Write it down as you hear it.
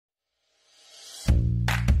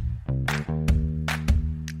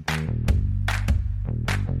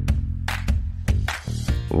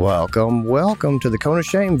Welcome to the Cone of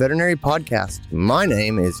Shame Veterinary Podcast. My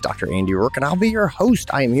name is Dr. Andy Rourke, and I'll be your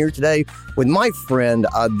host. I am here today with my friend,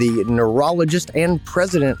 the neurologist and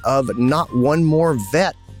president of Not One More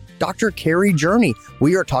Vet, Dr. Carrie Journey.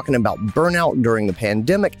 We are talking about burnout during the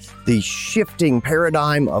pandemic, the shifting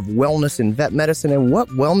paradigm of wellness in vet medicine, and what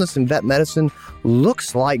wellness in vet medicine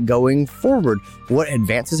looks like going forward. What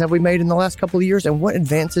advances have we made in the last couple of years, and what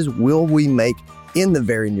advances will we make in the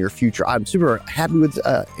very near future? I'm super happy with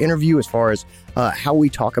the interview as far as how we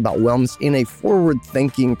talk about wellness in a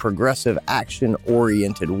forward-thinking, progressive,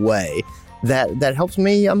 action-oriented way that helps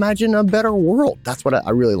me imagine a better world. That's what I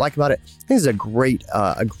really like about it. I think this is a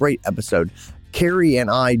great episode. Carrie and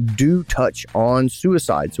I do touch on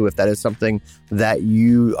suicide. So if that is something that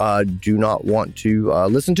you do not want to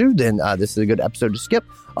listen to, then this is a good episode to skip.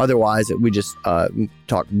 Otherwise, we just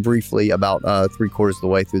talk briefly about 3/4 of the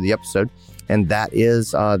way through the episode. And that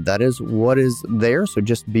is what is there. So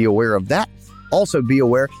just be aware of that. Also be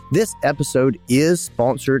aware, this episode is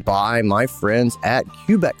sponsored by my friends at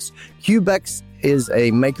Cubex. Cubex is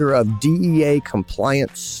a maker of DEA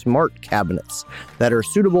compliant smart cabinets that are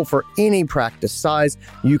suitable for any practice size.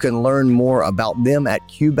 You can learn more about them at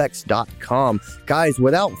cubex.com. Guys,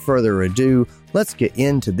 without further ado, let's get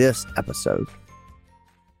into this episode.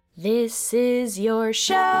 This is your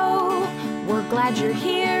show. We're glad you're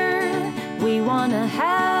here. We want to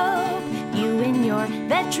help you in your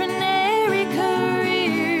veterinary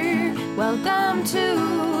career. Welcome to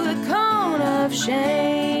the Cone of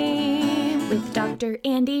Shame with Dr.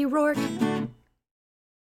 Andy Rourke.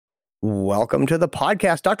 Welcome to the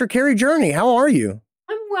podcast, Dr. Carrie Journey. How are you?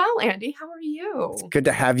 I'm well, Andy. How are you? It's good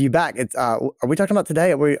to have you back. It's are we talking about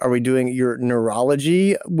today? Are we doing your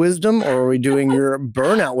neurology wisdom, or are we doing your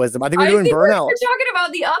burnout wisdom? I think we're doing burnout. We're talking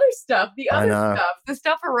about the other stuff, the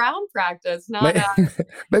stuff around practice. Not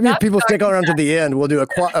maybe if people stick around to the end, we'll do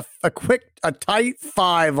a tight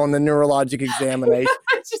 5 on the neurologic examination.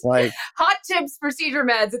 Just like hot tips for seizure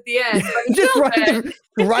meds at the end. Just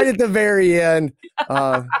right at the very end.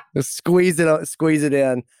 Just squeeze it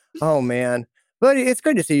in. Oh man. But it's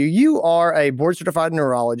great to see you. You are a board-certified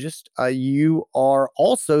neurologist. You are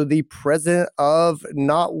also the president of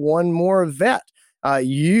Not One More Vet.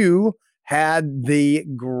 You had the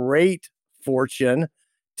great fortune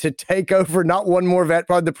to take over Not One More Vet,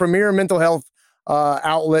 probably the premier mental health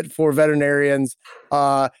outlet for veterinarians,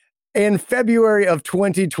 in February of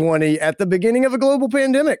 2020 at the beginning of a global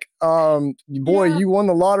pandemic. You won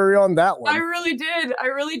the lottery on that one. I really did.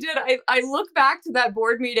 I look back to that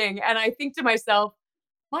board meeting and I think to myself,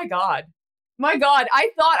 my God.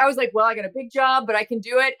 I was like, well, I got a big job, but I can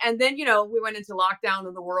do it. And then, we went into lockdown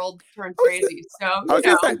and the world turned crazy.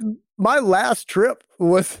 My last trip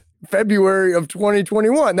was February of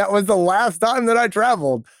 2021. That was the last time that I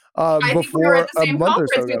traveled. I think we were at the same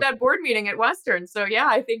conference with that board meeting at Western. So yeah,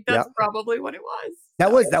 I think that's probably what it was.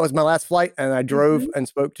 That was my last flight, and I drove and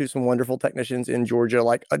spoke to some wonderful technicians in Georgia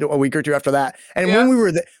like a week or two after that. And when we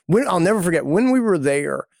were I'll never forget when we were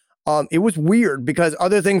there. It was weird because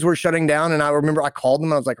other things were shutting down, and I remember I called them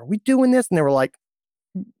and I was like, "Are we doing this?" And they were like,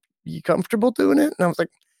 "You comfortable doing it?" And I was like,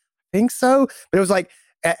 "I think so." But it was like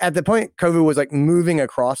at the point COVID was like moving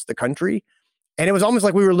across the country. And it was almost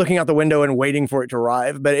like we were looking out the window and waiting for it to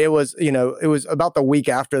arrive. But it was, it was about the week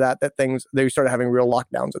after that they started having real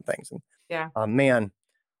lockdowns and things. And man,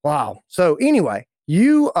 wow. So anyway,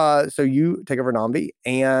 you take over NAMVI,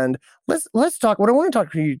 and let's talk. What I want to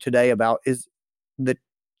talk to you today about is the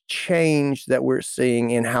change that we're seeing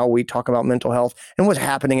in how we talk about mental health and what's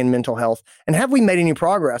happening in mental health. And have we made any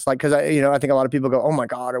progress? Like, because I think a lot of people go, "Oh my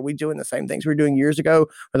God, are we doing the same things we were doing years ago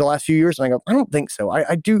or the last few years?" And I go, "I don't think so.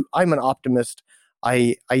 I do. I'm an optimist.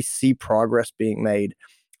 I see progress being made."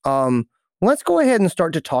 Let's go ahead and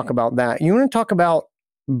start to talk about that. You want to talk about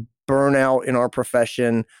burnout in our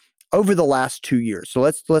profession over the last 2 years. So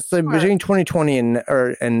let's say between 2020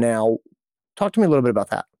 and now. Talk to me a little bit about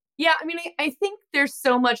that. Yeah, I mean, I think there's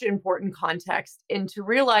so much important context into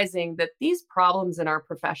realizing that these problems in our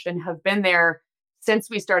profession have been there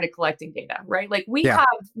since we started collecting data, right? Like we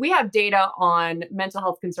have data on mental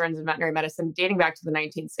health concerns in veterinary medicine dating back to the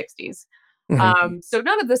 1960s. So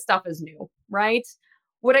none of this stuff is new, right?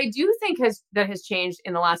 What I do think has changed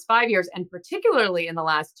in the last 5 years, and particularly in the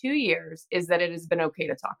last 2 years, is that it has been okay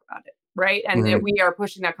to talk about it, right? And that we are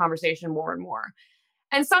pushing that conversation more and more.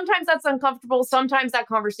 And sometimes that's uncomfortable. Sometimes that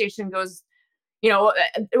conversation goes,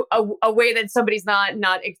 a way that somebody's not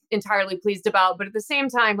entirely pleased about. But at the same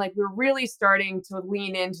time, like we're really starting to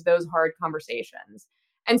lean into those hard conversations.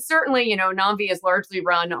 And certainly, NAMVI is largely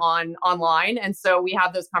run online. And so we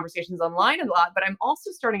have those conversations online a lot, but I'm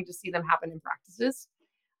also starting to see them happen in practices.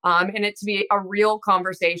 and it to be a real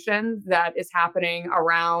conversation that is happening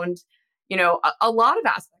around, a lot of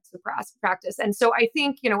aspects of practice. And so I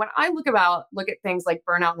think, when I look at things like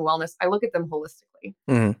burnout and wellness, I look at them holistically.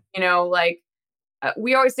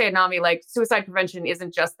 We always say at NAMI, like, suicide prevention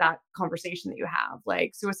isn't just that conversation that you have.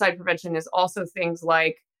 Like, suicide prevention is also things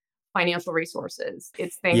like financial resources.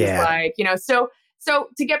 It's things like, so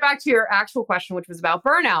to get back to your actual question, which was about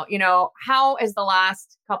burnout, how has the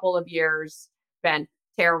last couple of years been?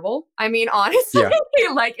 Terrible. I mean, honestly,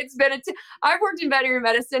 like I've worked in veterinary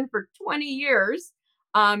medicine for 20 years.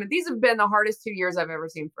 These have been the hardest 2 years I've ever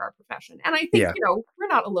seen for our profession. And I think, we're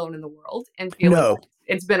not alone in the world and feeling like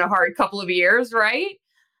it's been a hard couple of years, right?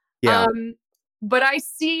 Yeah. But I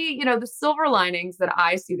see, the silver linings that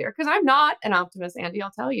I see there, because I'm not an optimist, Andy,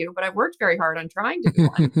 I'll tell you, but I've worked very hard on trying to be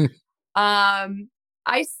one.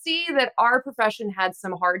 I see that our profession had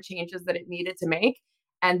some hard changes that it needed to make.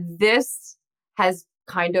 And this has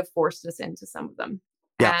kind of forced us into some of them.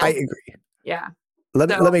 Yeah, I agree. Yeah.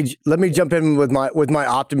 Let me jump in with my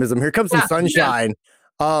optimism. Here comes some sunshine.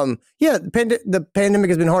 The pandemic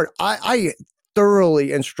has been hard. I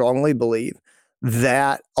thoroughly and strongly believe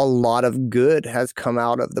that a lot of good has come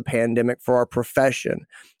out of the pandemic for our profession.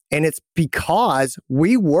 And it's because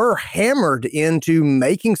we were hammered into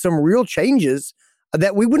making some real changes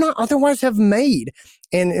that we would not otherwise have made.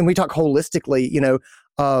 And we talk holistically,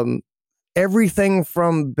 everything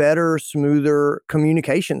from better, smoother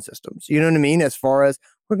communication systems. You know what I mean? As far as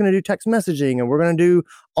we're going to do text messaging and we're going to do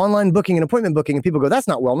online booking and appointment booking. And people go, that's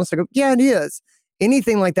not wellness. I go, yeah, it is.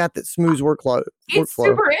 Anything like that smooths workflow. It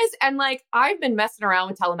super is. And like, I've been messing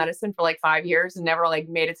around with telemedicine for like 5 years and never like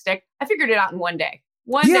made it stick. I figured it out in one day.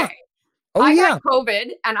 One day. I got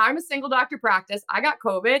COVID and I'm a single doctor practice. I got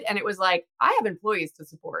COVID and it was like, I have employees to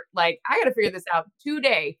support. Like, I got to figure this out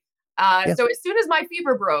today. So as soon as my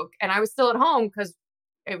fever broke and I was still at home because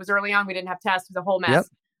it was early on, we didn't have tests, it was a whole mess.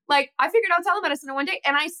 Like, I figured out telemedicine in one day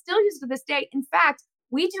and I still use it to this day. In fact,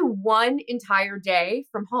 we do one entire day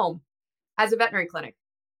from home as a veterinary clinic.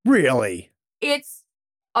 Really? It's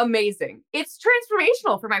amazing. It's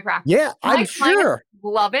transformational for my practice. Yeah, I'm sure.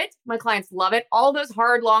 Love it. My clients love it. All those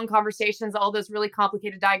hard, long conversations, all those really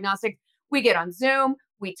complicated diagnostics, we get on Zoom,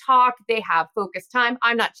 we talk, they have focused time.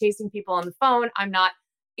 I'm not chasing people on the phone.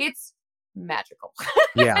 It's magical.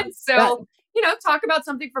 Yeah. And so, talk about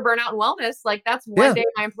something for burnout and wellness. Like, that's one day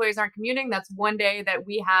my employees aren't commuting. That's one day that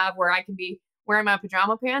we have where I can be wearing my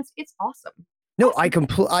pajama pants. It's awesome. No, I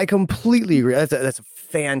completely agree. That's a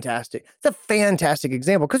fantastic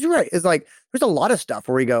example. Because you're right. It's like, there's a lot of stuff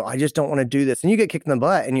where you go, I just don't want to do this. And you get kicked in the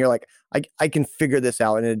butt and you're like, I can figure this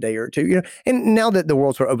out in a day or two, And now that the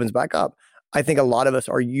world sort of opens back up, I think a lot of us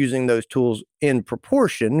are using those tools in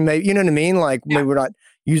proportion. Maybe, you know what I mean? Like, maybe we're not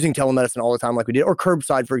using telemedicine all the time like we did, or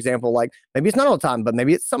curbside, for example. Like, maybe it's not all the time, but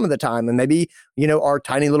maybe it's some of the time. And maybe, our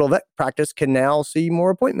tiny little vet practice can now see more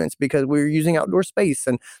appointments because we're using outdoor space.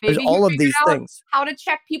 And maybe there's all of these things. How to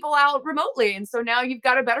check people out remotely. And so now you've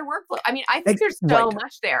got a better workflow. I mean, I think there's so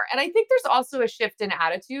much there. And I think there's also a shift in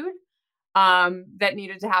attitude that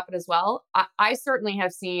needed to happen as well. I certainly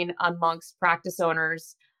have seen amongst practice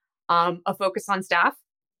owners a focus on staff.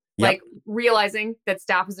 Like, realizing that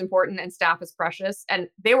staff is important and staff is precious, and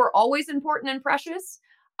they were always important and precious.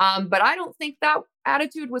 But I don't think that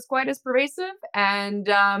attitude was quite as pervasive, and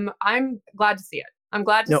I'm glad to see it. I'm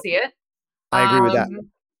glad to see it. I agree with that.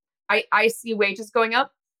 I see wages going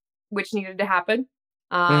up, which needed to happen.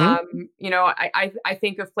 I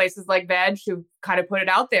think of places like Veg who kind of put it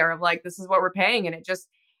out there of like, this is what we're paying. And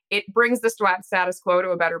it brings the status quo to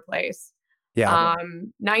a better place. Yeah.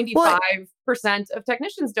 95% of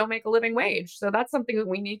technicians don't make a living wage. So that's something that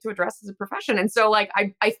we need to address as a profession. And so like,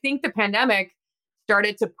 I think the pandemic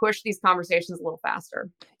started to push these conversations a little faster.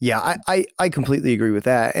 Yeah, I completely agree with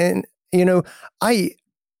that. And,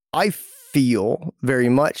 I feel very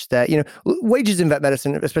much that, wages in vet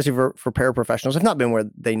medicine, especially for paraprofessionals, have not been where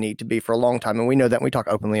they need to be for a long time. And we know that, and we talk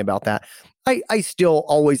openly about that. I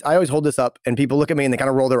always hold this up and people look at me and they kind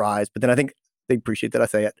of roll their eyes, but then I think they appreciate that I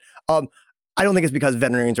say it. I don't think it's because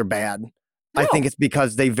veterinarians are bad. No. I think it's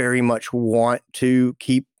because they very much want to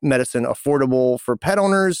keep medicine affordable for pet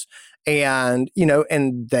owners. And,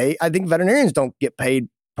 I think veterinarians don't get paid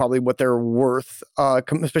probably what they're worth,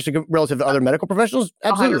 especially relative to other medical professionals.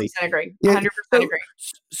 Absolutely. 100% agree. 100% agree.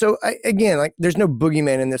 So again, like, there's no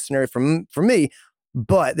boogeyman in this scenario for me,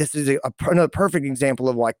 but this is another perfect example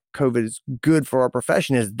of why COVID is good for our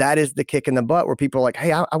profession. Is the kick in the butt where people are like,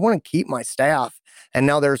 hey, I want to keep my staff. And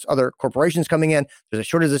now there's other corporations coming in. There's a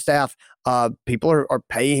shortage of staff. People are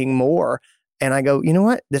paying more. And I go, you know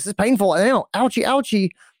what? This is painful. I know, ouchie.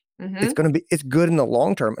 Mm-hmm. It's good in the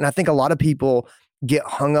long term. And I think a lot of people get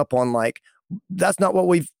hung up on like, that's not what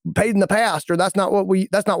we've paid in the past, or that's not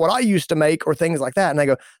what I used to make, or things like that. And I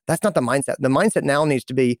go, that's not the mindset. The mindset now needs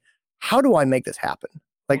to be, how do I make this happen?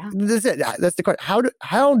 Like, this is it. That's the question.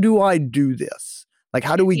 How do I do this? Like,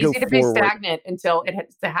 how do we go forward? It's easy to be stagnant until it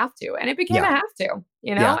has to have to. And it became a have to,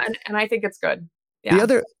 and I think it's good. Yeah.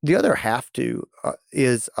 The other have to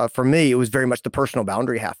is, for me, it was very much the personal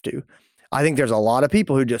boundary have to. I think there's a lot of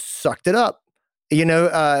people who just sucked it up.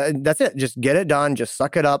 That's it. Just get it done. Just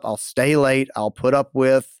suck it up. I'll stay late. I'll put up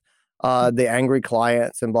with the angry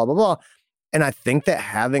clients and blah, blah, blah. And I think that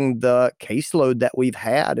having the caseload that we've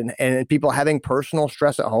had and people having personal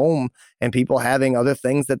stress at home and people having other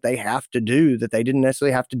things that they have to do that they didn't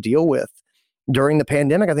necessarily have to deal with during the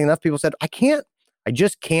pandemic, I think enough people said, I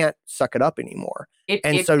just can't suck it up anymore. It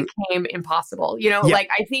became impossible. Like,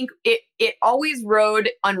 I think it always rode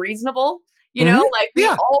unreasonable. Like we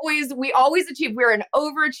always achieve. We're an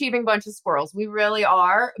overachieving bunch of squirrels. We really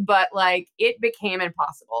are. But like, it became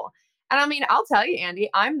impossible. And I mean, I'll tell you, Andy,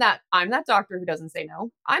 I'm that doctor who doesn't say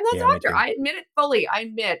no. I'm that doctor. I admit it fully.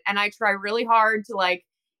 And I try really hard to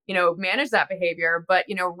manage that behavior. But,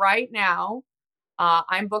 right now,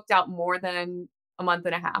 I'm booked out more than a month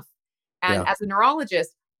and a half. And as a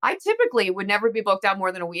neurologist, I typically would never be booked out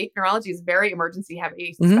more than a week. Neurology is very emergency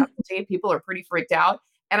heavy specialty. People are pretty freaked out.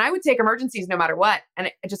 And I would take emergencies no matter what. And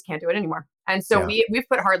I just can't do it anymore. And so we've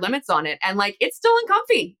put hard limits on it. And like, it's still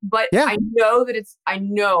uncomfy, but I know that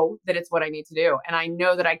it's what I need to do. And I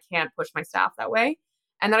know that I can't push my staff that way,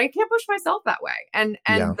 and that I can't push myself that way. And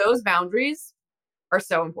those boundaries are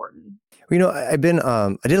so important. I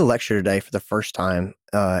did a lecture today for the first time.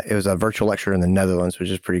 It was a virtual lecture in the Netherlands, which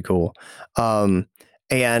is pretty cool.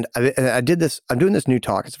 And I'm doing this new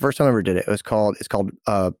talk. It's the first time I ever did it. It's called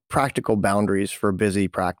Practical Boundaries for Busy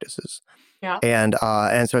Practices. Yeah. And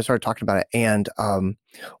so I started talking about it. And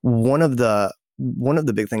one of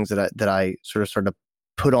the big things that I sort of started to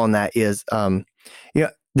put on that is,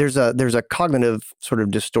 there's a cognitive sort of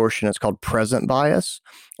distortion. It's called present bias.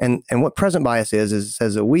 And what present bias is it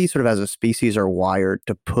says that we sort of as a species are wired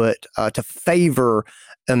to favor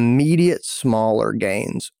immediate smaller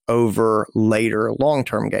gains over later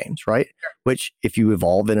long-term gains, right? Sure. Which if you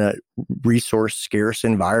evolve in a resource scarce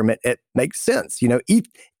environment, it makes sense.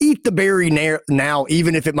 Eat the berry now,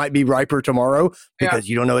 even if it might be riper tomorrow, because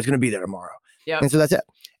you don't know it's going to be there tomorrow. Yeah. And so that's it.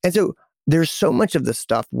 And so there's so much of this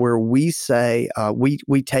stuff where we say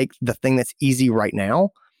we take the thing that's easy right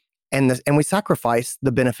now and we sacrifice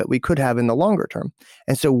the benefit we could have in the longer term.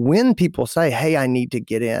 And so when people say, hey, I need to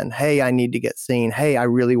get in, hey, I need to get seen, hey, I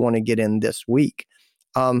really want to get in this week,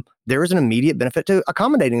 there is an immediate benefit to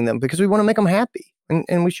accommodating them because we want to make them happy,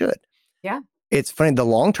 and we should. Yeah. It's funny, the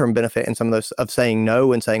long-term benefit in some of those of saying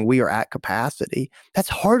no and saying we are at capacity, that's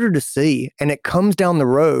harder to see. And it comes down the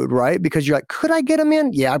road, right? Because you're like, could I get them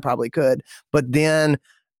in? Yeah, I probably could. But then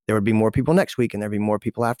there would be more people next week and there'd be more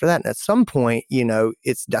people after that. And at some point,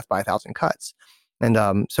 it's death by a thousand cuts. And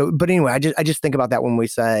but anyway, I just think about that when we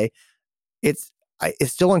say it's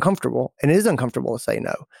still uncomfortable, and it is uncomfortable to say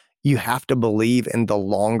no. You have to believe in the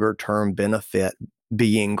longer term benefit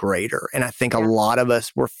being greater. And I think a lot of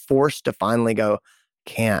us were forced to finally go,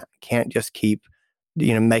 can't just keep,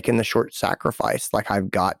 making the short sacrifice. Like, I've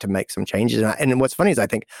got to make some changes. And what's funny is I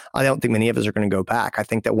don't think many of us are going to go back. I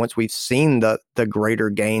think that once we've seen the greater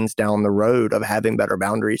gains down the road of having better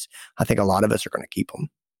boundaries, I think a lot of us are going to keep them.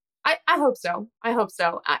 I hope so.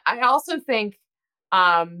 I also think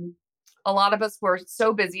a lot of us are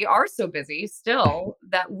so busy still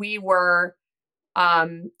that we were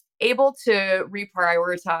able to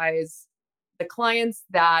reprioritize the clients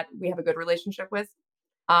that we have a good relationship with,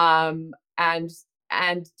 and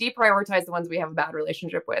deprioritize the ones we have a bad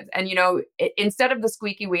relationship with. And, instead of the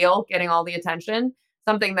squeaky wheel getting all the attention,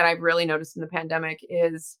 something that I've really noticed in the pandemic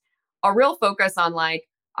is a real focus on like,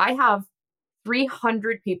 I have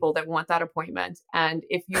 300 people that want that appointment. And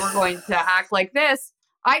if you're going to act like this,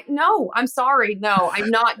 I'm sorry. No,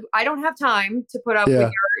 I'm not. I don't have time to put up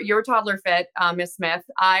with your toddler fit, Miss Smith.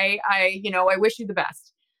 I wish you the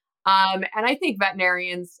best. And I think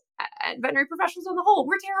veterinarians and veterinary professionals on the whole,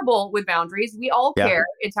 we're terrible with boundaries. We all care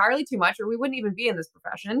entirely too much, or we wouldn't even be in this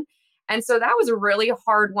profession. And so that was a really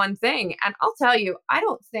hard thing. And I'll tell you, I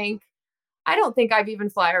don't think I've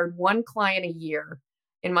even fired one client a year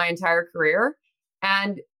in my entire career.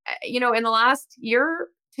 And, in the last year,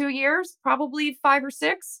 2 years, probably 5 or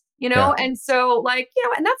 6, and so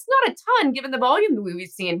and that's not a ton given the volume that we've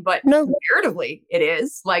seen, but comparatively it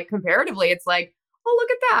is it's like, oh, look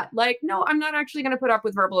at that. Like, no, I'm not actually going to put up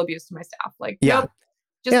with verbal abuse to my staff. Like, nope,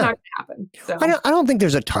 Just not going to happen. So I don't think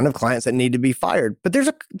there's a ton of clients that need to be fired, but there's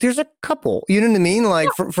a couple. You know what I mean? Like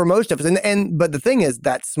for most of us, but the thing is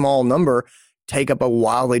that small number take up a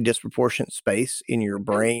wildly disproportionate space in your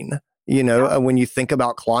brain. You know, when you think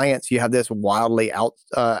about clients, you have this wildly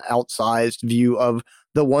outsized view of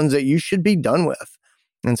the ones that you should be done with.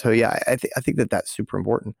 And so, I think that's super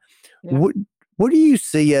important. Yeah. What do you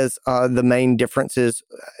see as the main differences?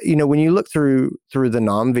 You know, when you look through the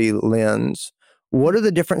NAMV lens, what are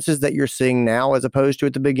the differences that you're seeing now as opposed to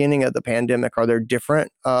at the beginning of the pandemic? Are there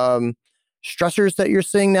different stressors that you're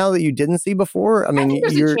seeing now that you didn't see before? I think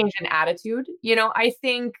there's a change in attitude. You know, I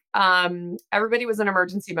think everybody was in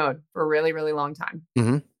emergency mode for a really, really long time.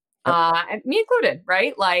 Mm-hmm. And me included,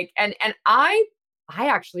 right? Like, and I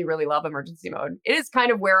actually really love emergency mode. It is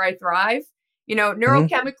kind of where I thrive. You know,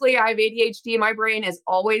 neurochemically, I have ADHD. My brain is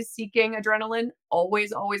always seeking adrenaline,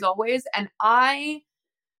 always, always, always. And I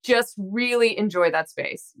just really enjoy that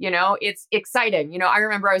space. You know, it's exciting. You know, I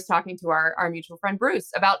remember I was talking to our mutual friend,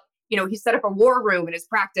 Bruce, about, you know, he set up a war room in his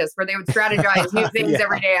practice where they would strategize new things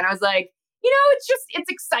every day. And I was like, you know, it's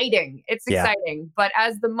exciting. It's exciting. But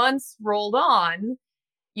as the months rolled on,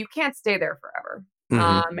 you can't stay there forever.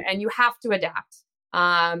 And you have to adapt.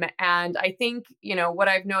 And I think, you know, what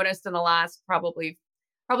I've noticed in the last probably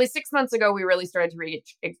 6 months ago, we really started to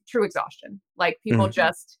reach true exhaustion. Like people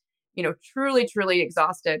just, you know, truly, truly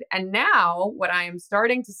exhausted. And now what I am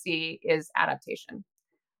starting to see is adaptation,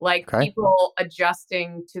 like people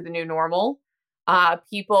adjusting to the new normal,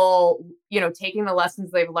 people, you know, taking the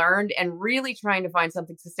lessons they've learned and really trying to find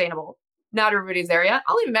something sustainable. Not everybody's there yet.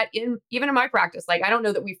 I'll even in my practice, like, I don't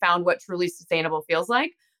know that we found what truly sustainable feels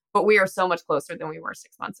like, but we are so much closer than we were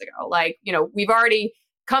 6 months ago. Like, you know, we've already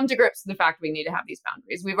come to grips with the fact we need to have these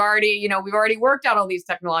boundaries. We've already worked out all these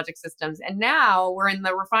technologic systems. And now we're in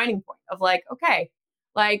the refining point of like, okay,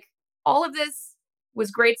 like all of this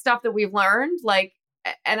was great stuff that we've learned. Like,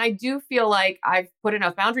 and I do feel like I've put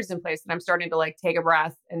enough boundaries in place that I'm starting to like take a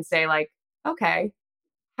breath and say like, okay,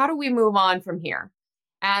 how do we move on from here?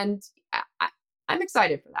 And I'm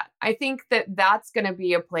excited for that. I think that that's going to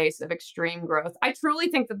be a place of extreme growth. I truly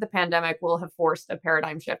think that the pandemic will have forced a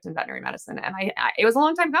paradigm shift in veterinary medicine. And it was a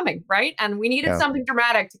long time coming, right? And we needed something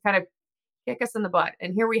dramatic to kind of kick us in the butt.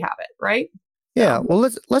 And here we have it, right? Yeah. Well,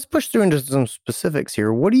 let's push through into some specifics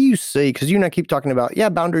here. What do you see? Because you and I keep talking about,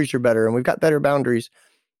 boundaries are better and we've got better boundaries.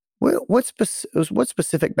 What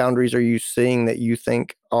specific boundaries are you seeing that you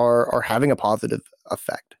think are having a positive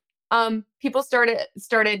effect? People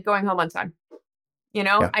started going home on time. You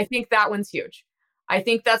know, I think that one's huge. I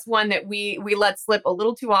think that's one that we let slip a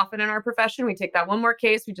little too often in our profession. We take that one more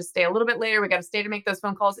case. We just stay a little bit later. We got to stay to make those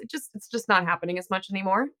phone calls. It's just not happening as much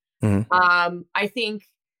anymore. I think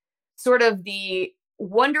sort of the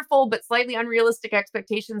wonderful but slightly unrealistic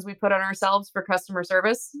expectations we put on ourselves for customer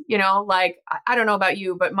service. You know, like, I don't know about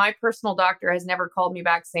you, but my personal doctor has never called me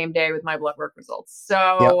back same day with my blood work results.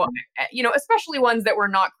 So, you know, especially ones that were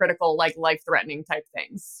not critical, like life-threatening type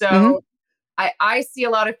things. So I see a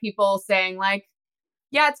lot of people saying like,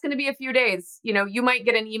 yeah, it's going to be a few days. You know, you might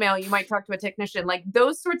get an email, you might talk to a technician, like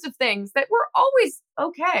those sorts of things that were always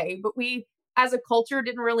okay, but we as a culture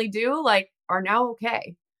didn't really do, like, are now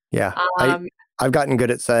okay. Yeah. I've gotten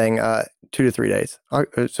good at saying 2 to 3 days.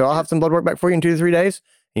 So I'll have some blood work back for you in 2 to 3 days.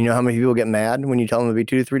 You know how many people get mad when you tell them it'll be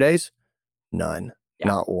 2 to 3 days? None.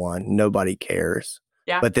 Not one. Nobody cares.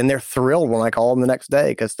 Yeah. But then they're thrilled when I call them the next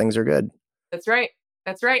day because things are good. That's right.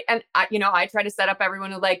 That's right. And I try to set up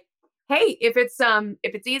everyone who like, hey, if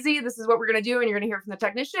it's easy, this is what we're going to do. And you're going to hear from the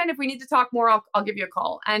technician. If we need to talk more, I'll give you a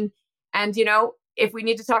call. And, you know, if we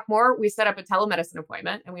need to talk more, we set up a telemedicine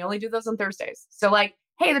appointment and we only do those on Thursdays. So like,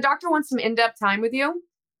 hey, the doctor wants some in-depth time with you.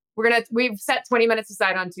 We've set 20 minutes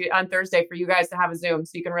aside on Thursday for you guys to have a Zoom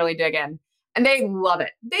so you can really dig in. And they love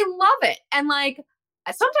it. They love it. And like,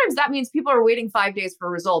 sometimes that means people are waiting 5 days for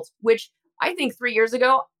results, which I think 3 years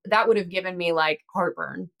ago, that would have given me like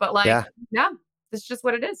heartburn, but like, it's just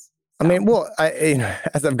what it is. So. I mean, well,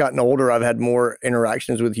 as I've gotten older, I've had more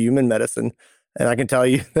interactions with human medicine, and I can tell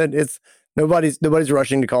you that nobody's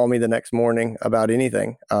rushing to call me the next morning about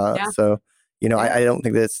anything. So, you know, I don't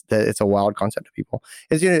think that it's a wild concept to people.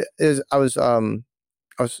 I was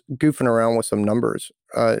goofing around with some numbers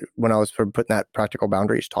when I was putting that practical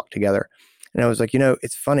boundaries talk together, and I was like, you know,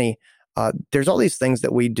 it's funny. There's all these things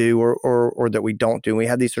that we do or that we don't do. We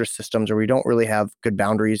have these sort of systems where we don't really have good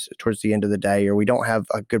boundaries towards the end of the day, or we don't have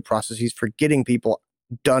good processes for getting people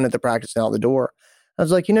done at the practice and out the door. I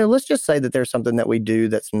was like, you know, let's just say that there's something that we do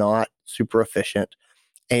that's not super efficient.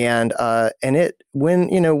 And when it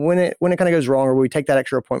kind of goes wrong, or we take that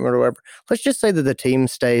extra appointment or whatever, let's just say that the team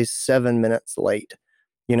stays 7 minutes late.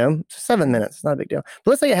 It's 7 minutes. It's not a big deal.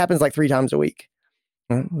 But let's say it happens like 3 times a week.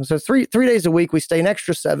 So three days a week, we stay an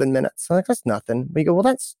extra 7 minutes. Like, that's nothing. We go, well,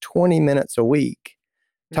 that's 20 minutes a week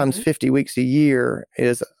times 50 weeks a year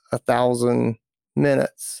is 1,000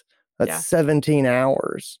 minutes. That's 17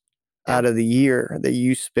 hours out of the year that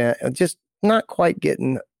you spent just not quite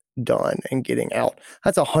getting done and getting out.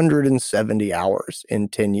 That's 170 hours in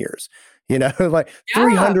 10 years, like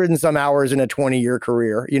 300 and some hours in a 20-year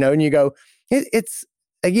career, and you go, it's,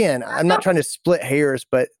 again, I'm not trying to split hairs,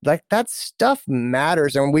 but like that stuff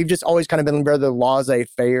matters. And we've just always kind of been rather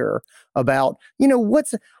laissez-faire about,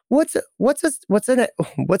 what's a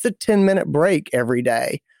 10-minute break every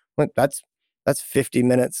day? Well, that's 50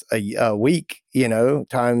 minutes a week,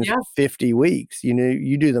 times 50 weeks.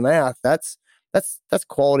 You do the math. That's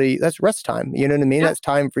quality. That's rest time. You know what I mean? That's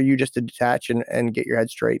time for you just to detach and get your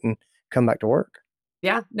head straight and come back to work.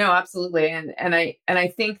 Yeah, no, absolutely. And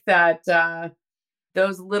I think that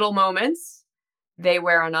those little moments, they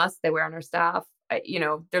wear on us, they wear on our staff.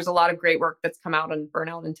 There's a lot of great work that's come out on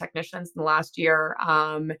burnout in technicians in the last year.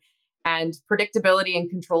 And predictability and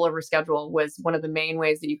control over schedule was one of the main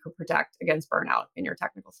ways that you could protect against burnout in your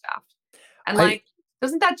technical staff. And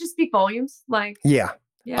doesn't that just speak volumes? Yeah.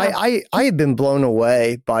 I have been blown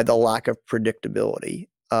away by the lack of predictability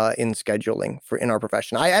in scheduling in our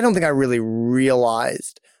profession. I don't think I really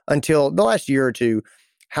realized until the last year or two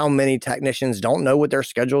how many technicians don't know what their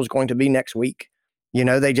schedule is going to be next week.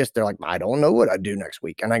 They're like, I don't know what I do next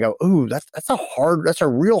week. And I go, ooh, that's a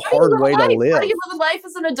real hard way to live. How do you live a life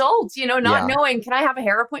as an adult? Not knowing, can I have a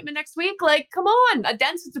hair appointment next week? Like, come on, a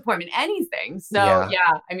dentist appointment, anything. So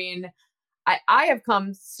I mean, I have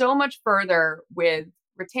come so much further with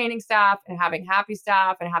retaining staff and having happy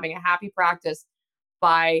staff and having a happy practice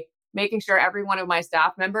by making sure every one of my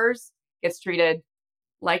staff members gets treated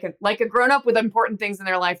like a grown-up with important things in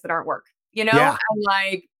their life that aren't work, And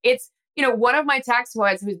it's, one of my tax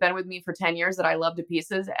co-eds who's been with me for 10 years that I love to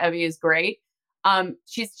pieces, Evie is great.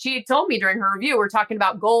 She told me during her review, we're talking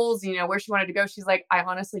about goals, where she wanted to go. She's like, I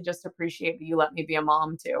honestly just appreciate that you let me be a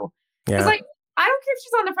mom too. Yeah. It's like, I don't care if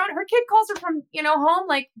she's on the front. Her kid calls her from, home,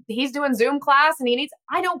 like he's doing Zoom class and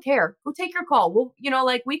I don't care. Go take your call. We'll,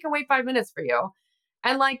 we can wait 5 minutes for you.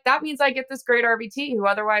 And that means I get this great RVT who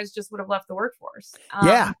otherwise just would have left the workforce.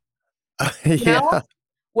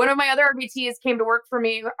 One of my other RVTs came to work for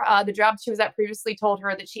me. The job she was at previously told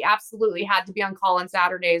her that she absolutely had to be on call on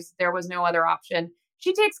Saturdays. There was no other option.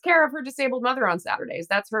 She takes care of her disabled mother on Saturdays.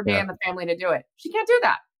 That's her day in the family to do it. She can't do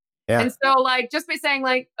that. Yeah. And so just by saying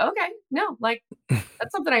okay, no,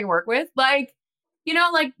 that's something I can work with. That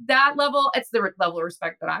level, it's the level of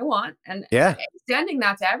respect that I want. And extending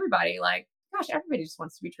that to everybody, gosh, everybody just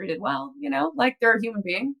wants to be treated well, they're a human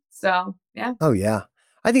being. So, yeah. Oh, yeah.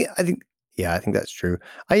 I think that's true.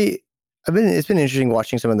 It's been interesting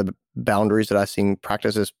watching some of the boundaries that I've seen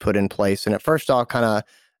practices put in place. And at first I'll kind of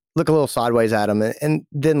look a little sideways at them. And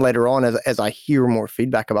then later on, as I hear more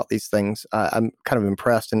feedback about these things, I'm kind of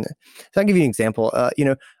impressed. And so I'll give you an example,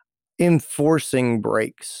 enforcing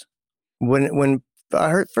breaks. When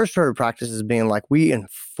I first heard of practices being like, we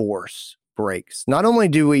enforce breaks. Not only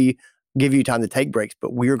do we give you time to take breaks,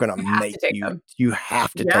 but we're going to make you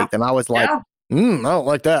have to take them. I was like, I don't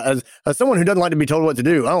like that. As someone who doesn't like to be told what to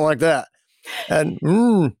do, I don't like that. And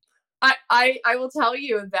I will tell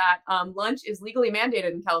you that lunch is legally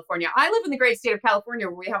mandated in California. I live in the great state of California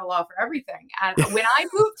where we have a law for everything. And when I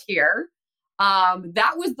moved here,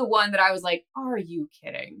 that was the one that I was like, are you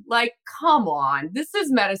kidding? Come on, this is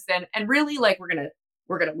medicine. And really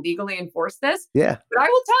we're going to legally enforce this. Yeah. But I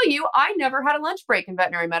will tell you, I never had a lunch break in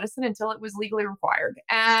veterinary medicine until it was legally required.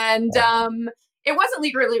 And it wasn't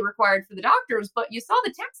legally required for the doctors, but you saw the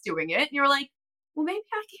techs doing it and you were like, well, maybe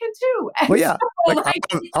I can too. And well, yeah. I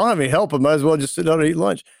don't have any help. I might as well just sit down and eat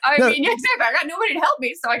lunch. I mean, exactly. I got nobody to help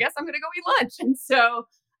me. So I guess I'm going to go eat lunch. And so,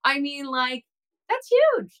 I mean, that's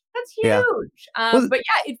huge. That's huge. Yeah. But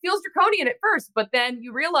yeah, it feels draconian at first, but then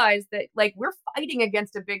you realize that we're fighting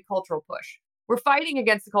against a big cultural push. We're fighting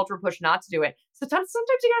against the cultural push not to do it. So sometimes you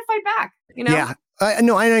got to fight back, Yeah,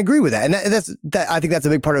 I agree with that. And I think that's a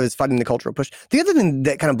big part of it is fighting the cultural push. The other thing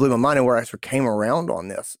that kind of blew my mind and where I sort of came around on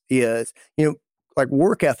this is,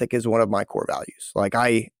 work ethic is one of my core values.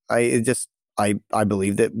 I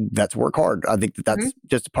believe that's work hard. I think that's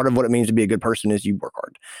just part of what it means to be a good person is you work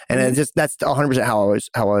hard. And that's 100%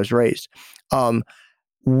 how I was raised.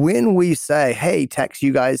 When we say, hey, techs,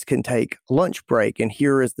 you guys can take a lunch break and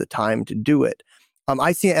here is the time to do it.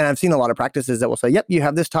 I've seen a lot of practices that will say, yep, you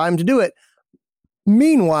have this time to do it.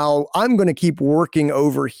 Meanwhile, I'm going to keep working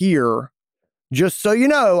over here just so you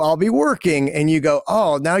know, I'll be working. And you go,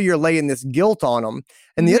 oh, now you're laying this guilt on them.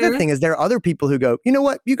 And the other thing is there are other people who go, you know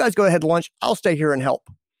what, you guys go ahead to lunch. I'll stay here and help.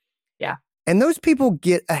 Yeah. And those people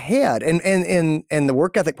get ahead. And the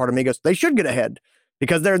work ethic part of me goes, they should get ahead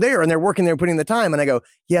because they're there and they're working there, putting the time. And I go,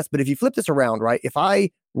 yes, but if you flip this around, right? If I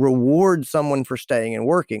reward someone for staying and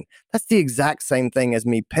working, that's the exact same thing as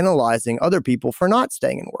me penalizing other people for not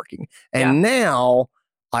staying and working. And now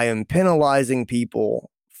I am penalizing people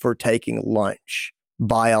for taking lunch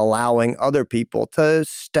by allowing other people to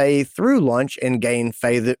stay through lunch and gain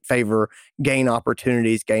favor, gain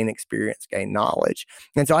opportunities, gain experience, gain knowledge.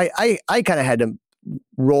 And so I kind of had to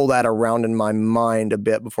roll that around in my mind a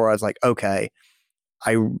bit before I was like, okay,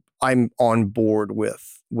 I'm on board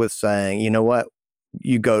with saying, you know what,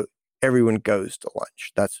 everyone goes to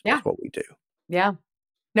lunch. That's what we do. Yeah.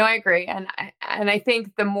 No, I agree. And I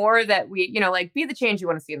think the more that we, like be the change you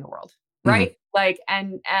want to see in the world, right? Like,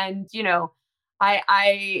 and I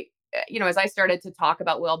as I started to talk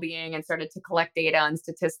about well-being and started to collect data and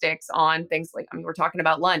statistics on things like, we're talking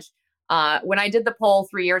about lunch. When I did the poll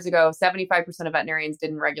 3 years ago, 75% of veterinarians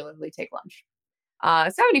didn't regularly take lunch.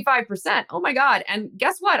 75%. Oh my God. And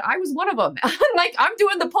guess what? I was one of them. Like, I'm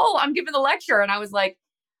doing the poll, I'm giving the lecture. And I was like,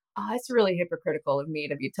 oh, it's really hypocritical of me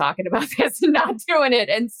to be talking about this and not doing it.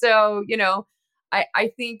 And so,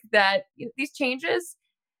 I think that these changes,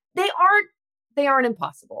 they aren't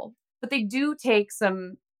impossible, but they do take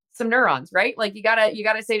some neurons, right? Like you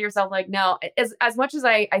gotta say to yourself, like, no, as much as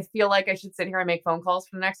I feel like I should sit here and make phone calls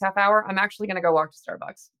for the next half hour, I'm actually going to go walk to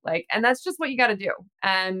Starbucks. Like, and that's just what you got to do.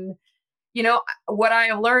 And, what I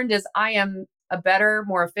have learned is I am a better,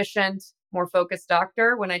 more efficient, more focused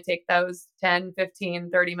doctor when I take those 10,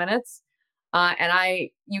 15, 30 minutes. And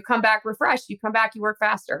you come back refreshed, you come back, you work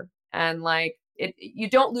faster. And like you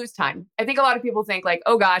don't lose time. I think a lot of people think like,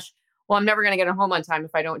 oh gosh, well, I'm never going to get home on time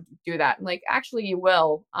if I don't do that. And like, actually you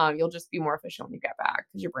will, you'll just be more efficient when you get back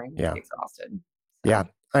because your brain will be exhausted. So. Yeah,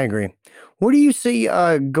 I agree. What do you see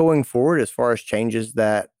going forward as far as changes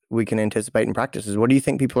that we can anticipate in practices? What do you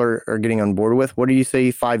think people are getting on board with? What do you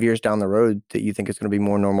see 5 years down the road that you think is going to be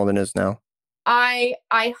more normal than it is now? I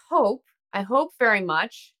hope very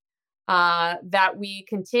much that we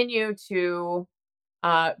continue to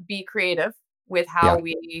be creative with how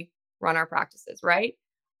we run our practices, right?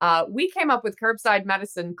 We came up with curbside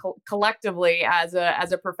medicine collectively as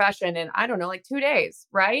a profession in, I don't know, like 2 days,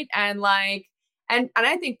 right? And like, and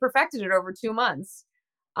I think perfected it over 2 months.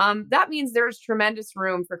 That means there's tremendous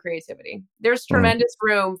room for creativity. There's tremendous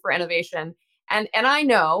room for innovation. And I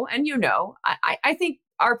know, and I think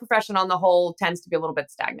our profession on the whole tends to be a little bit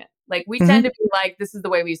stagnant. Like we tend to be like, this is the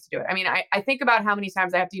way we used to do it. I mean, I think about how many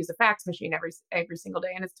times I have to use a fax machine every single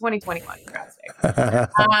day, and it's 2021, for God's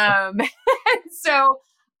sake. So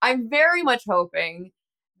I'm very much hoping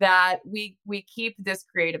that we keep this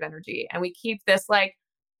creative energy and we keep this, like,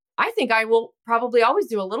 I think I will probably always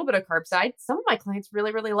do a little bit of curbside. Some of my clients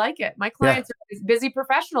really, really like it. My clients are busy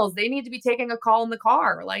professionals. They need to be taking a call in the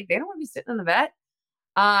car. Like they don't want to be sitting in the vet.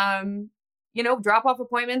 Drop off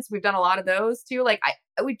appointments. We've done a lot of those too. Like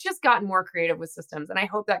we've just gotten more creative with systems, and I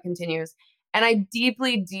hope that continues. And I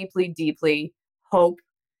deeply, deeply, deeply hope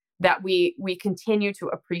that we continue to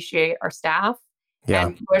appreciate our staff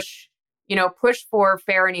and push for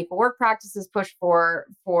fair and equal work practices, push for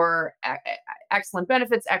excellent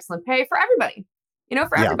benefits, excellent pay for everybody,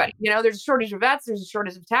 for everybody. There's a shortage of vets, there's a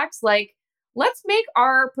shortage of techs. Like, let's make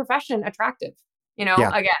our profession attractive,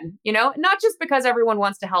 again, not just because everyone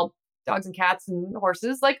wants to help dogs and cats and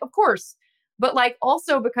horses, like, of course, but like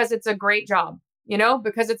also because it's a great job,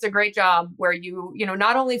 because it's a great job where you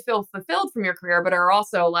not only feel fulfilled from your career, but are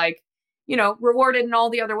also like, rewarded in all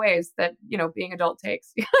the other ways that, being adult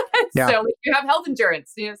takes. So you have health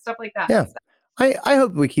insurance, stuff like that. Yeah. I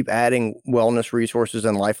hope we keep adding wellness resources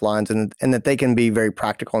and lifelines and that they can be very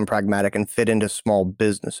practical and pragmatic and fit into small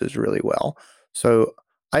businesses really well. So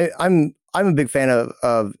I'm a big fan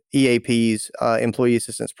of EAPs, employee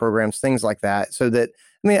assistance programs, things like that. So that,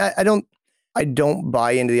 I don't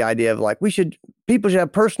buy into the idea of like, people should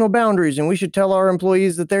have personal boundaries and we should tell our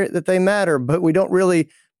employees that they matter, but we don't really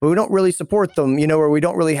support them, or we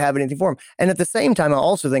don't really have anything for them. And at the same time,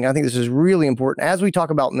 I think this is really important as we talk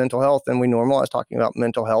about mental health and we normalize talking about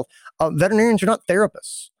mental health. Veterinarians are not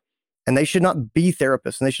therapists, and they should not be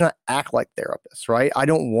therapists, and they should not act like therapists, right? I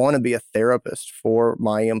don't want to be a therapist for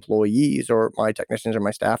my employees or my technicians or my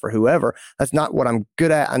staff or whoever. That's not what I'm good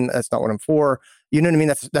at, and that's not what I'm for. You know what I mean?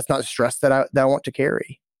 That's not stress that I want to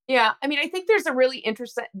carry. Yeah, I think there's a really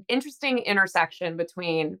interesting intersection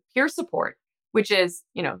between peer support, which is,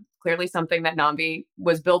 clearly something that Nambi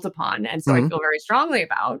was built upon. And so I feel very strongly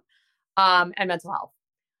about, and mental health.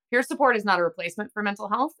 peer support is not a replacement for mental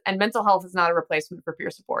health, and mental health is not a replacement for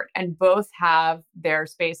peer support. And both have their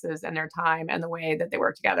spaces and their time and the way that they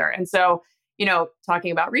work together. And so,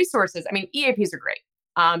 talking about resources, I mean, EAPs are great.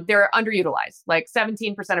 They're underutilized. Like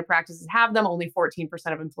 17% of practices have them. Only 14%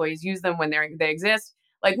 of employees use them when they exist.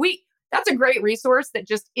 That's a great resource that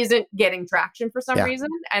just isn't getting traction for some reason.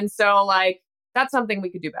 And so that's something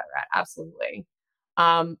we could do better at. Absolutely.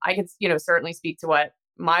 I could, certainly speak to what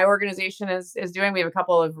my organization is doing. We have a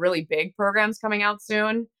couple of really big programs coming out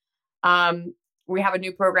soon. We have a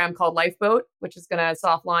new program called Lifeboat, which is going to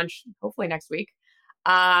soft launch hopefully next week.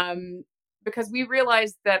 Because we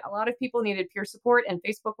realized that a lot of people needed peer support and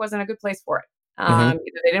Facebook wasn't a good place for it. Either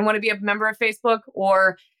they didn't want to be a member of Facebook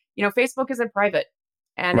or, Facebook isn't private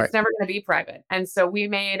and it's never going to be private. And so we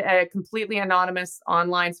made a completely anonymous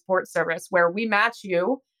online support service where we match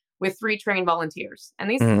you with 3 trained volunteers. And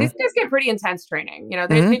these guys get pretty intense training.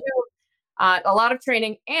 They do a lot of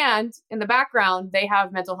training, and in the background, they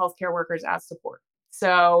have mental health care workers as support.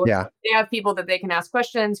 So they have people that they can ask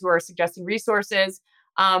questions who are suggesting resources.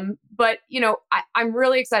 But I'm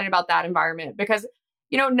really excited about that environment because,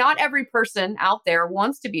 not every person out there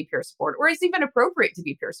wants to be peer support or is even appropriate to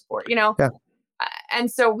be peer support,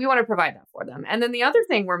 and so we want to provide that for them. And then the other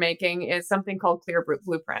thing we're making is something called Clear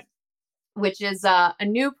Blueprint, which is a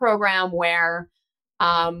new program where,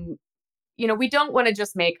 we don't want to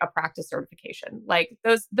just make a practice certification. Like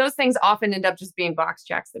those things often end up just being box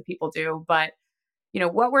checks that people do. But,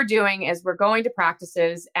 what we're doing is we're going to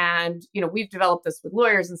practices and, we've developed this with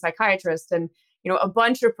lawyers and psychiatrists and, a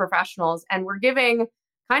bunch of professionals, and we're giving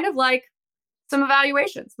kind of like some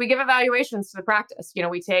evaluations. We give evaluations to the practice.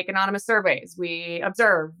 We take anonymous surveys, we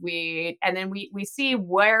observe, and then we see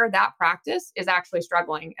where that practice is actually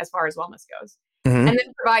struggling as far as wellness goes, and then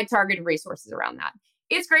provide targeted resources around that.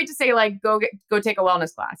 It's great to say go take a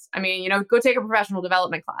wellness class. I mean, go take a professional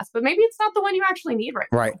development class, but maybe it's not the one you actually need right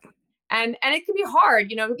now. And it can be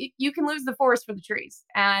hard. You can lose the forest for the trees.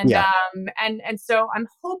 And and so I'm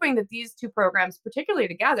hoping that these two programs, particularly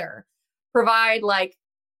together, provide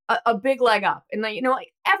a big leg up. And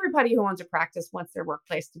everybody who owns a practice wants their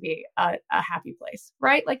workplace to be a happy place,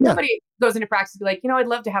 right? Nobody goes into practice to be like, I'd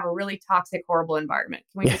love to have a really toxic, horrible environment.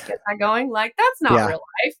 Can we just get that going? That's not real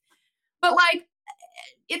life. But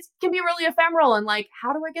it can be really ephemeral and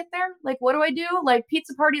how do I get there? What do I do?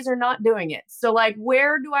 Pizza parties are not doing it. So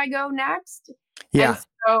where do I go next? And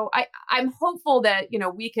so I'm hopeful that,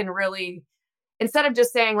 we can really, instead of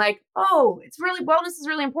just saying wellness is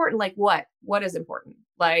really important. What is important?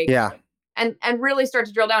 And really start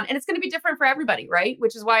to drill down, and it's going to be different for everybody. Right.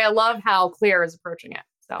 Which is why I love how Clear is approaching it.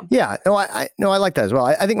 So, I like that as well.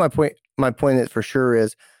 I think my point is for sure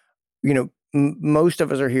is, most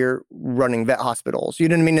of us are here running vet hospitals. You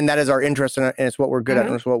know what I mean? And that is our interest, and it's what we're good at,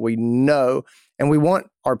 and it's what we know. And we want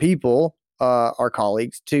our people, our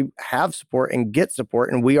colleagues, to have support and get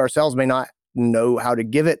support. And we ourselves may not know how to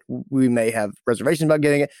give it. We may have reservations about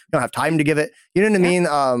getting it. We don't have time to give it. You know what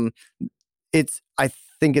I mean? I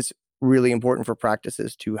think it's really important for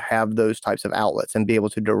practices to have those types of outlets and be able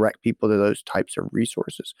to direct people to those types of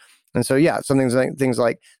resources. And so, things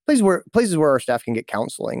like places where our staff can get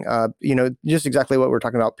counseling, just exactly what we're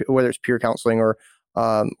talking about, whether it's peer counseling or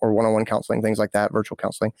one-on-one counseling, things like that, virtual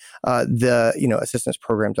counseling. The assistance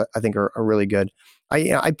programs I think are really good.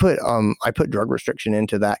 I put drug restriction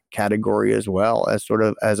into that category as well as sort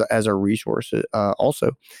of as a resource.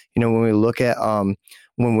 Also,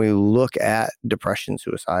 when we look at depression,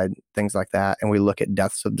 suicide, things like that, and we look at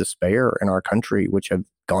deaths of despair in our country, which have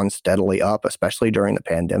gone steadily up, especially during the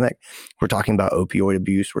pandemic. We're talking about opioid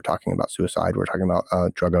abuse. We're talking about suicide. We're talking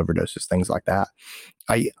about drug overdoses, things like that.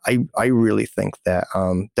 I really think that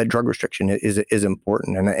that drug restriction is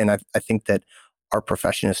important, and I think that our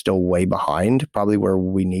profession is still way behind, probably where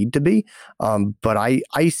we need to be. But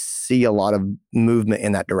I see a lot of movement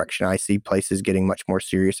in that direction. I see places getting much more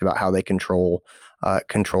serious about how they control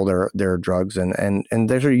their drugs and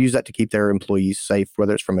they sort of use that to keep their employees safe,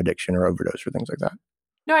 whether it's from addiction or overdose or things like that.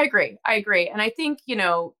 No, I agree. And I think,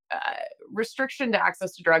 restriction to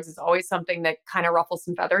access to drugs is always something that kind of ruffles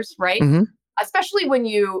some feathers, right? Especially when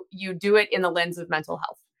you do it in the lens of mental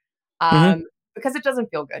health, because it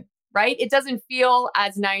doesn't feel good. Right? It doesn't feel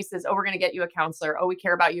as nice as, we're going to get you a counselor. We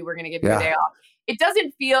care about you. We're going to give you a day off. It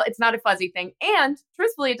doesn't feel, it's not a fuzzy thing. And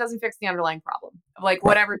truthfully, it doesn't fix the underlying problem of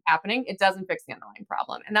whatever's happening. It doesn't fix the underlying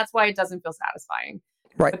problem. And that's why it doesn't feel satisfying.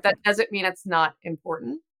 Right. But that doesn't mean it's not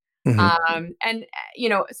important. And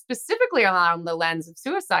specifically around the lens of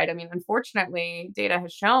suicide, I mean, unfortunately, data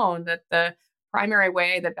has shown that the primary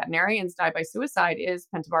way that veterinarians die by suicide is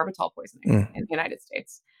pentobarbital poisoning in the United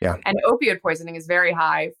States. Yeah. And opioid poisoning is very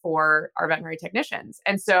high for our veterinary technicians.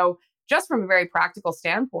 And so just from a very practical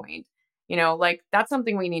standpoint, like that's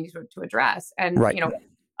something we need to address. And,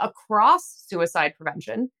 across suicide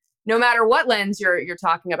prevention, no matter what lens you're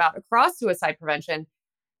talking about, across suicide prevention,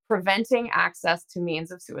 preventing access to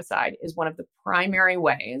means of suicide is one of the primary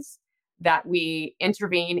ways that we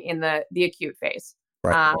intervene in the acute phase.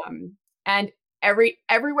 Right. And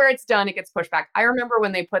everywhere it's done, it gets pushed back. I remember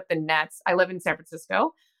when they put the nets. I live in San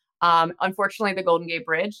Francisco. Unfortunately, the Golden Gate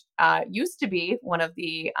Bridge used to be one of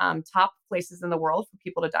the top places in the world for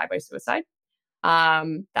people to die by suicide.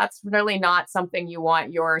 That's really not something you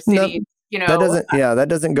want your city, that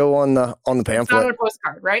doesn't go on the pamphlet. It's not on a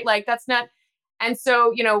postcard, right? Like that's not. And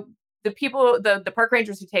so, the people, the park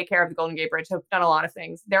rangers who take care of the Golden Gate Bridge have done a lot of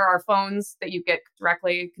things. There are phones that you get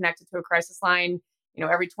directly connected to a crisis line,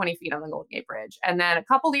 every 20 feet on the Golden Gate Bridge. And then a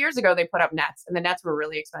couple of years ago, they put up nets, and the nets were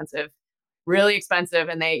really expensive.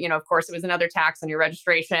 And they, of course, it was another tax on your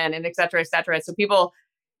registration and et cetera, et cetera. So people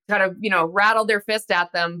kind of, rattled their fist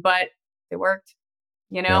at them, but it worked,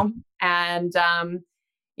 Yeah. And,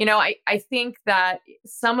 I think that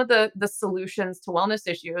some of the solutions to wellness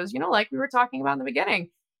issues, like we were talking about in the beginning,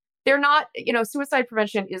 they're not, suicide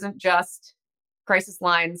prevention isn't just crisis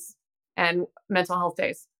lines and mental health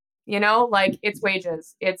days, like it's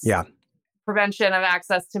wages, it's prevention of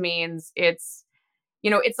access to means, it's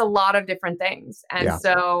a lot of different things. And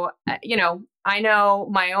so, I know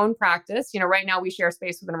my own practice, right now we share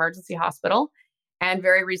space with an emergency hospital. And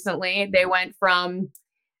very recently they went from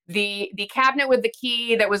the cabinet with the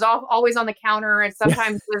key that was always on the counter and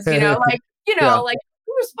sometimes was, like it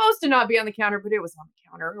was supposed to not be on the counter, but it was on the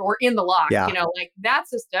counter or in the lock, like that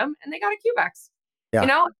system. And they got a Cubex,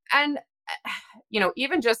 and,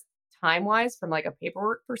 even just time-wise from like a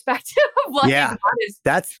paperwork perspective,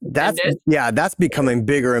 that's becoming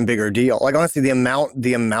bigger and bigger deal. Like honestly, the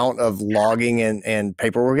amount of logging and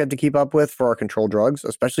paperwork we have to keep up with for our controlled drugs,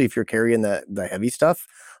 especially if you're carrying the heavy stuff.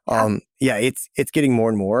 It's getting more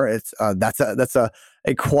and more. It's that's a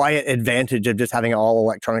quiet advantage of just having it all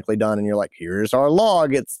electronically done. And you're like, here's our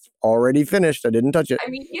log. It's already finished. I didn't touch it. I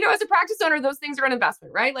mean, as a practice owner, those things are an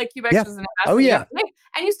investment, right? Like Cubex is an investment. Oh yeah.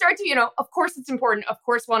 And you start to, of course it's important. Of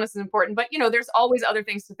course wellness is important, but there's always other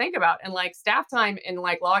things to think about. And like staff time and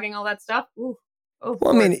like logging all that stuff. Ooh. Oh,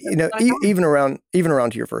 well, I mean, even around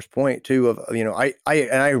to your first point too of,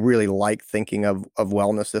 I really like thinking of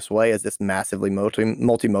wellness this way as this massively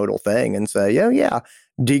multimodal thing and say,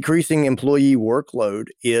 decreasing employee workload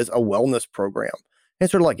is a wellness program. And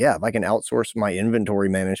it's sort of like, if I can outsource my inventory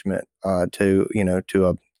management to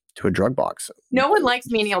a drug box. No one likes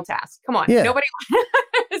menial tasks. Come on. Yeah. Nobody.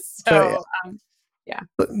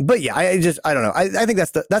 But I don't know. I think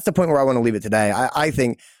that's the point where I want to leave it today. I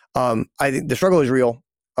think the struggle is real,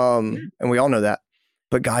 and we all know that.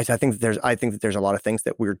 But guys, I think that there's a lot of things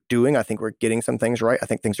that we're doing. I think we're getting some things right. I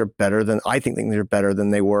think things are better than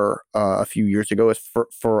they were a few years ago. As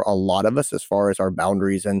for a lot of us, as far as our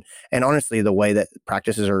boundaries and honestly, the way that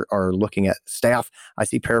practices are looking at staff. I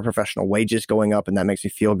see paraprofessional wages going up, and that makes me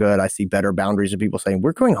feel good. I see better boundaries of people saying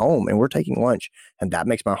we're going home and we're taking lunch, and that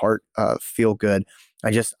makes my heart feel good.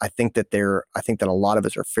 I think that a lot of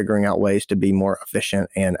us are figuring out ways to be more efficient,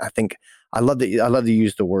 and I love to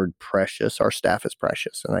use the word precious. Our staff is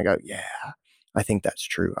precious, and I go, I think that's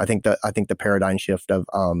true. I think the paradigm shift of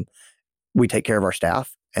we take care of our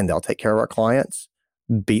staff and they'll take care of our clients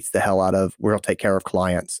beats the hell out of we'll take care of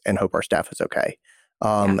clients and hope our staff is okay.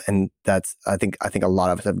 And that's I think a lot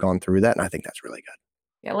of us have gone through that, and I think that's really good.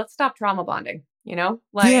 Yeah, let's stop trauma bonding.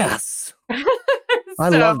 Yes. I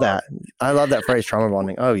love that. I love that phrase, trauma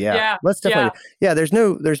bonding. Oh yeah. Let's definitely. Yeah. There's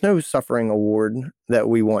no suffering award that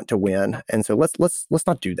we want to win, and so let's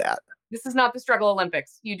not do that. This is not the struggle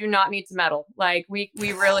Olympics. You do not need to medal. Like we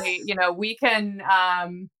really, we can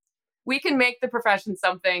make the profession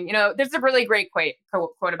something. There's a really great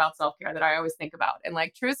quote about self-care that I always think about, and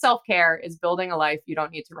like true self-care is building a life you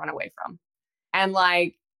don't need to run away from, and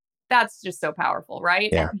like. That's just so powerful, right?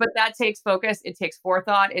 Yeah. But that takes focus. It takes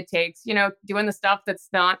forethought. It takes, doing the stuff that's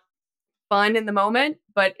not fun in the moment,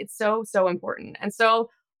 but it's so, so important. And so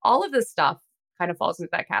all of this stuff kind of falls into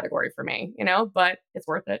that category for me, but it's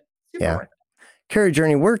worth it. Super worth it. Carrie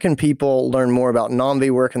Journey, where can people learn more about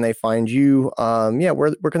NOMV? Where can they find you?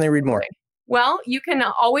 Where can they read more? Well, you can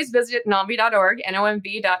always visit nomv.org,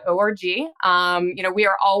 nomv.org. We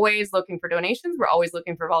are always looking for donations. We're always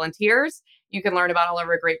looking for volunteers. You can learn about all of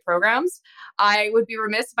our great programs. I would be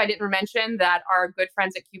remiss if I didn't mention that our good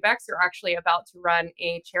friends at Cubex are actually about to run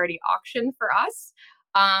a charity auction for us.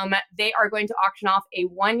 They are going to auction off a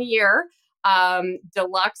 1-year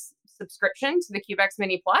deluxe subscription to the Cubex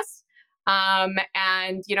Mini Plus. And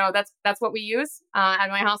that's what we use at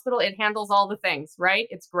my hospital. It handles all the things, right?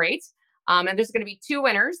 It's great. And there's going to be 2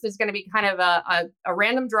 winners. There's going to be kind of a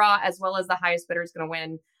random draw, as well as the highest bidder is going to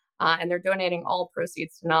win. And they're donating all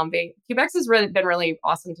proceeds to Nambi. Cubex has been really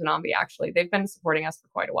awesome to Nambi, actually. They've been supporting us for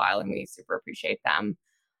quite a while, and we super appreciate them.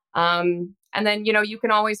 And then, you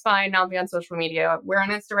can always find Nambi on social media. We're on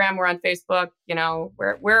Instagram, we're on Facebook,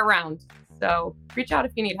 we're around. So reach out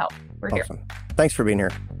if you need help. We're awesome. Here. Thanks for being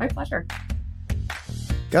here. My pleasure.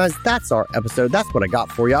 Guys, that's our episode. That's what I got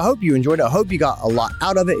for you. I hope you enjoyed it. I hope you got a lot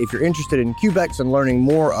out of it. If you're interested in Cubex and learning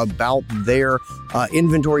more about their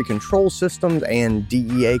inventory control systems and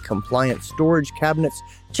DEA compliant storage cabinets,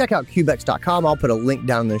 check out Cubex.com. I'll put a link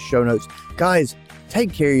down in the show notes. Guys,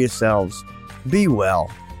 take care of yourselves. Be well.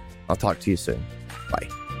 I'll talk to you soon.